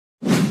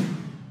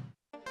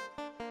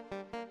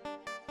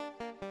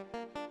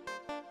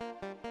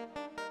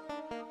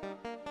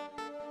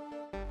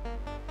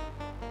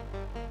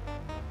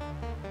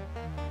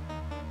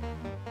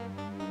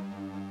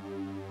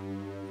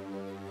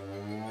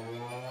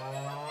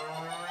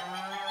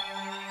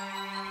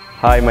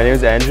Hi, my name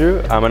is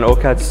Andrew. I'm an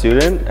OCAD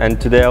student, and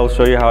today I'll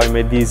show you how I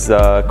made these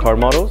car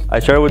models. I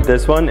started with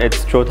this one.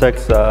 It's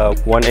Trotec's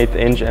 1/8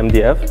 inch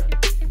MDF.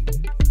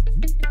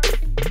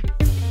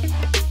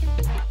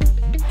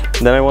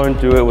 Then I want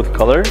to do it with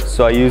color,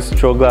 so I used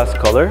TroGlass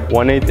Colour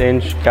 1/8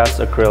 inch cast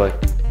acrylic.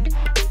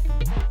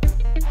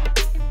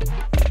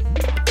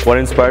 What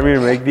inspired me to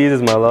make these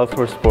is my love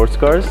for sports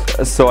cars.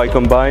 So I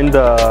combined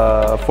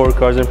 4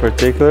 cars in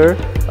particular,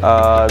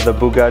 the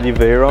Bugatti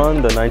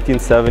Veyron, the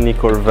 1970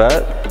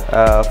 Corvette,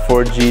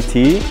 Ford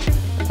GT,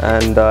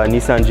 and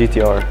Nissan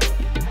GTR.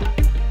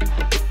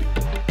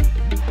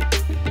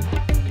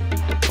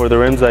 For the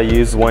rims I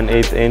used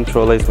 1/8 inch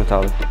Trotec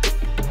metallic.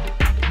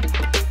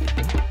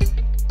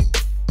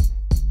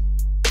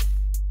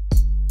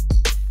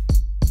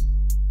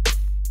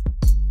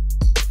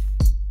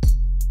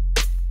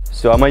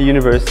 So at my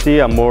university,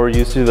 I'm more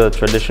used to the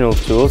traditional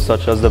tools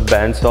such as the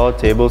bandsaw,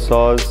 table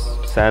saws,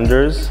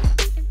 sanders.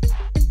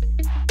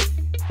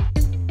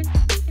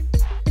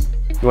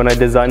 When I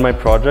design my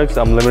projects,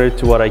 I'm limited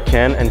to what I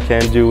can and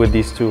can't do with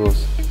these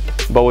tools.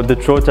 But with the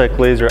Trotec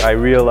laser, I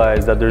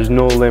realized that there's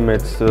no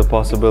limits to the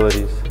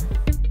possibilities.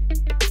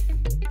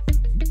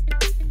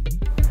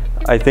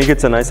 I think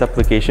it's a nice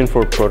application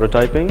for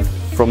prototyping.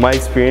 From my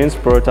experience,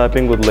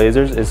 prototyping with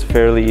lasers is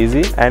fairly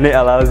easy and it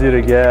allows you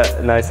to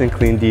get nice and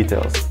clean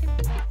details.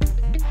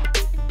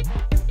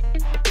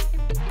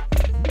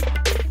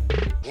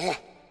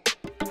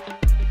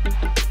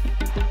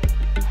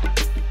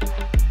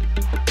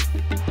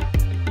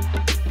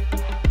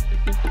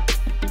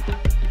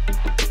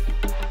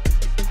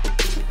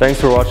 Thanks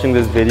for watching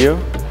this video.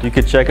 You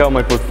can check out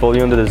my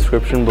portfolio in the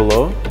description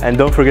below, and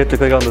don't forget to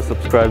click on the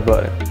subscribe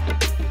button.